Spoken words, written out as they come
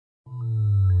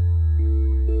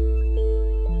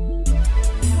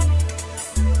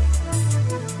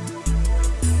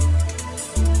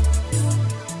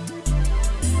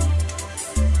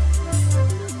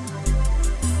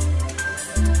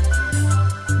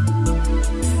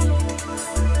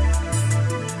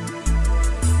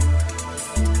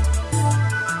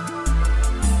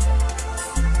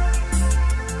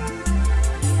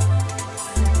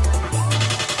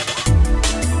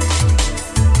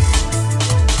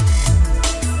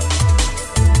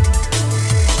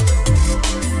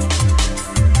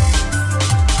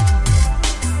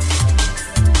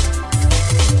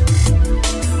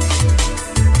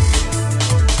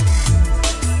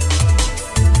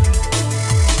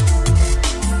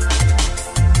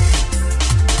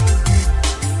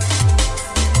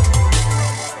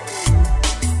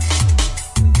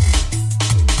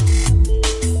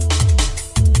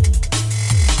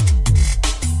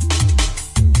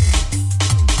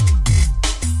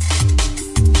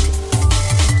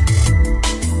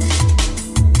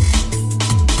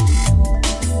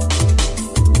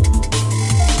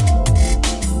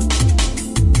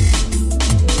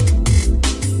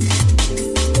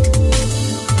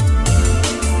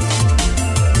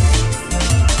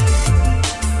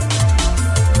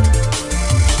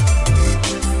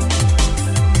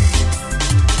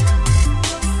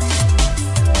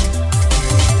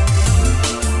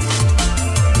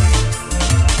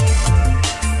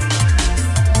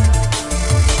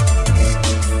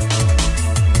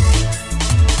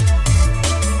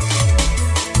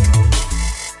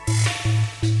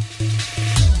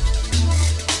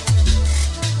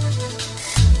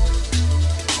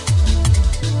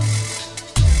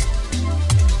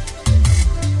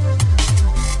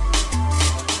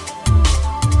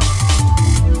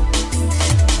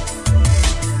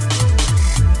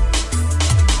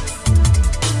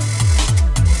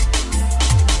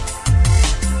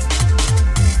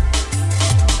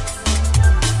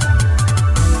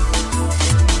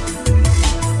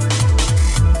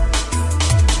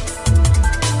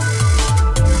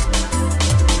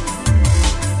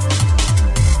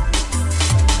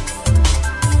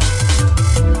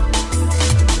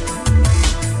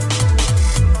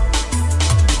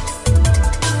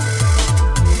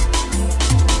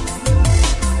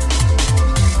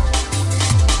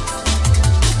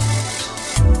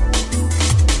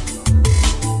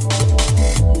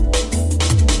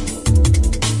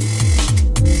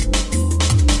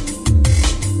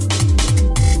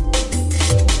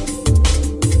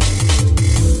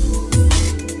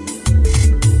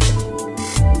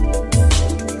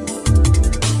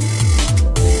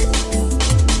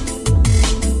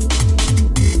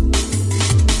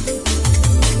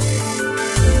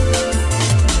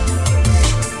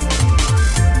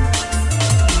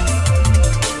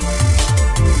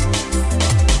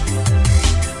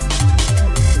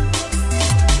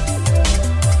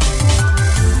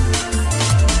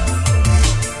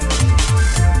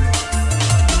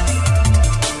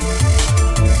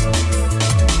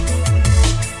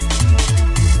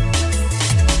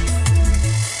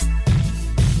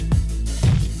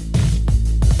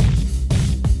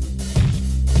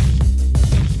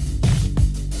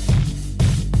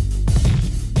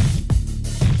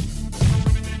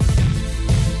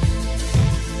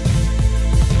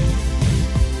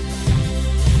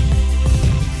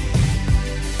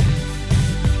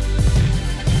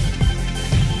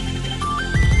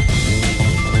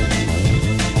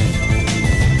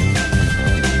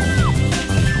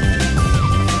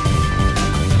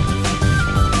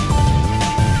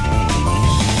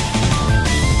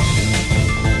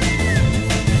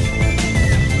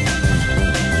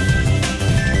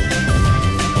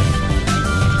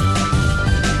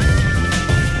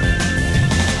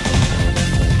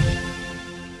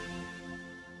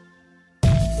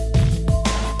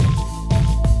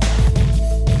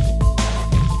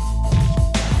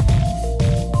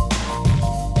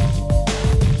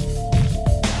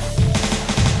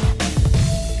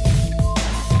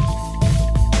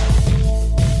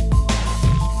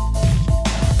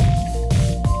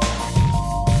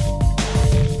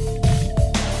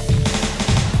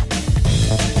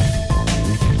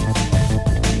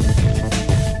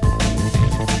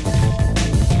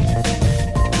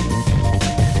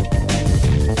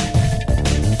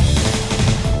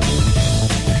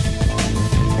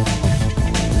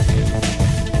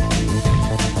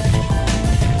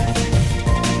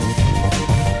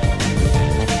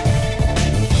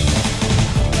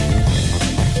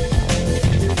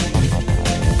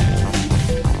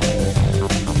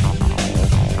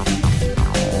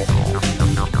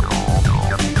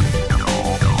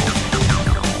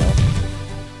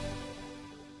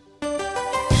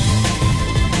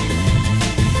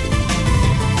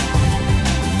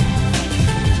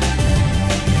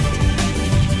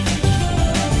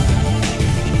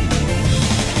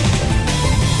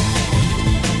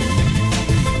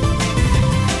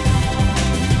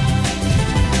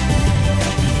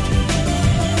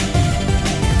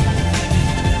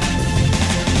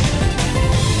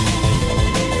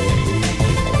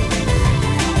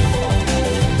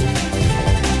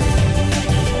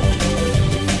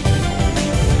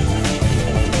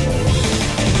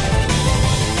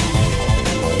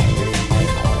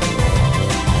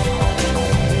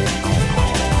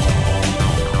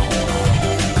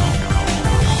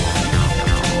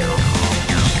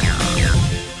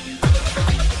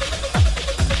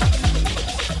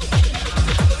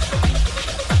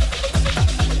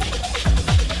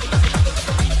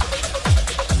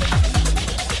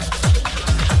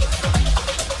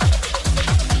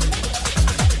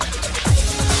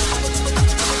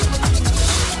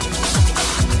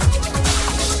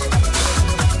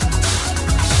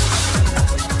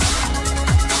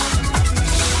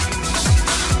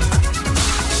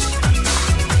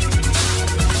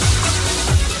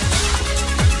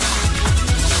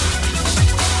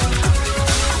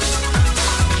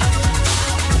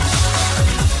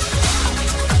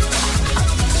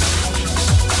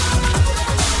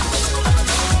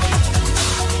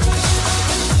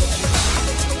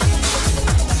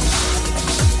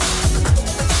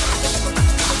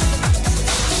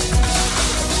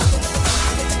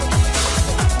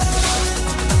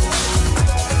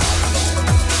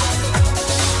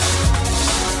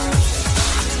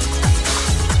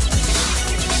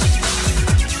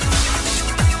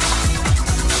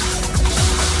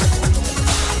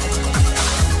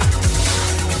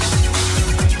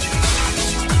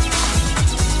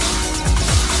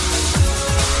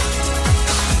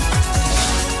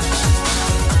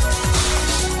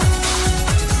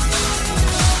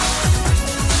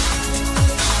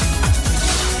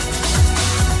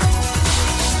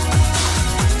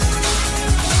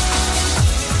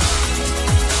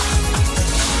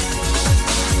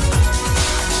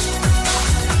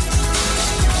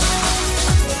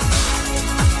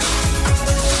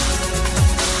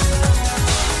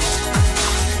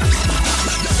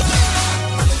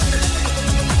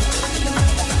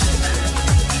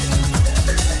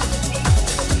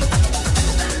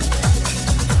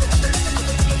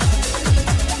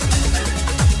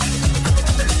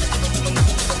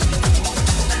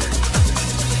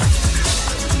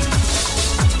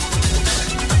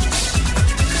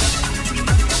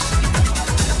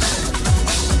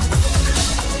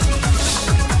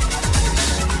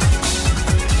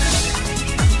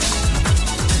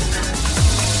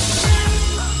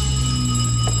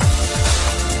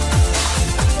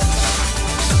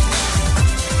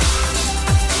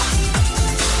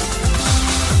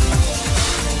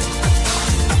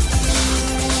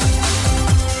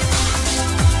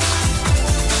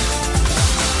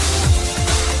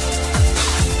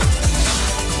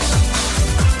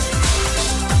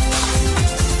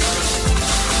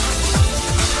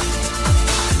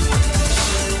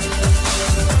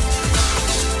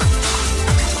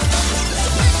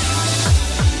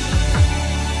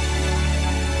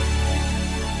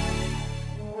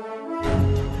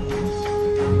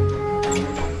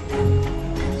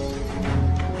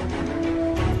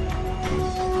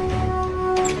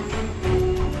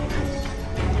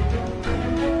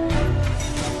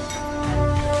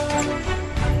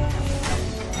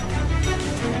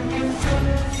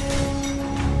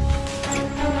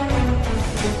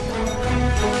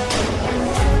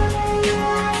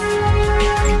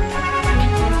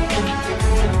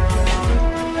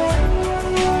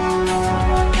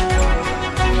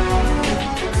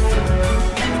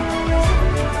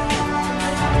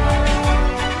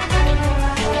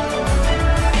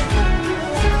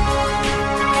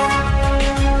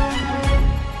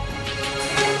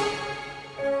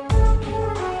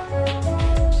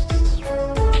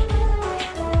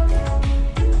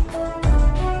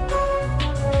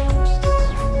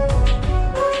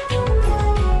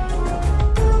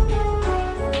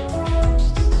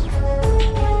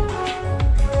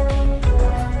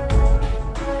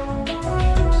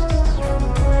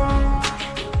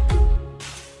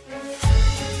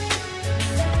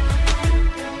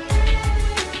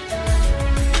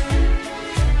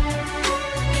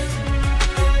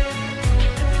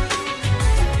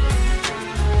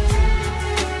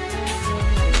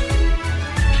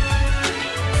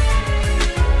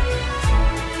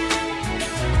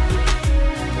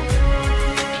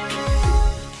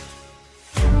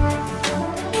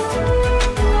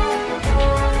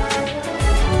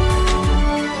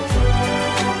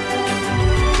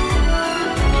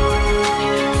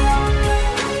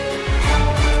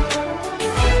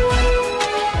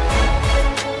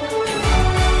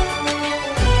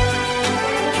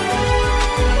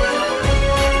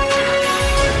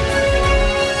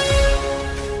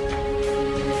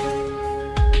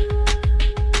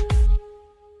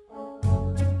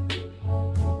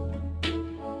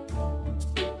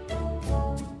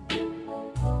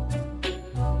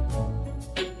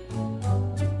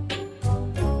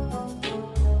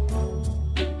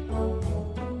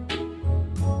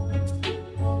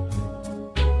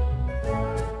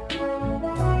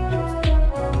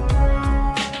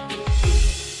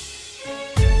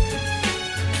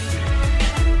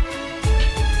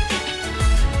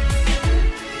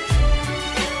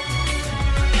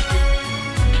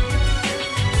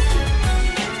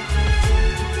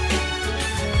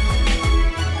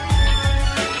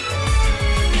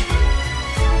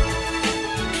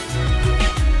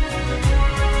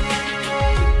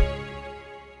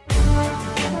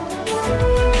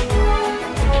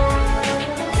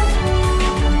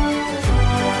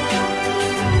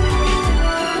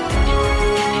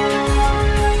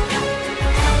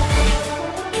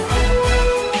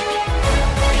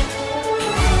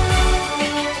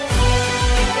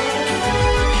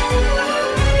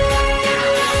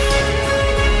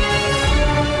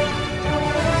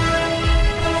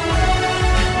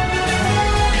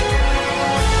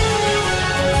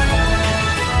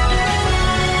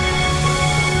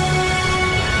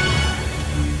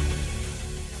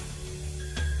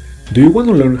Do you want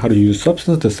to learn how to use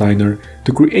Substance Designer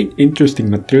to create interesting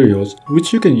materials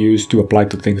which you can use to apply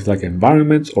to things like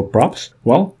environments or props?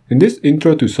 Well, in this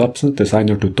Intro to Substance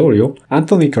Designer tutorial,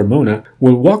 Anthony Carmona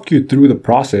will walk you through the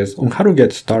process on how to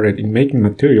get started in making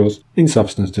materials in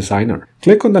Substance Designer.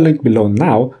 Click on the link below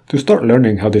now to start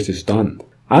learning how this is done.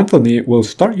 Anthony will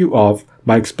start you off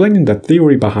by explaining the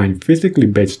theory behind physically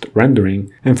based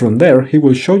rendering, and from there he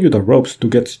will show you the ropes to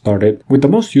get started with the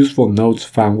most useful nodes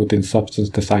found within Substance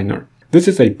Designer. This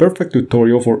is a perfect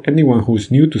tutorial for anyone who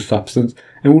is new to Substance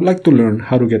and would like to learn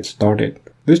how to get started.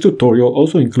 This tutorial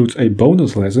also includes a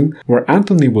bonus lesson where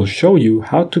Anthony will show you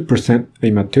how to present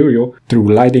a material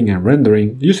through lighting and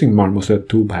rendering using Marmoset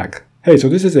Toolbag. Hey, so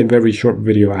this is a very short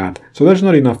video ad, so there's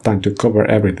not enough time to cover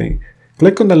everything.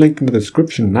 Click on the link in the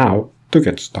description now to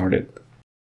get started.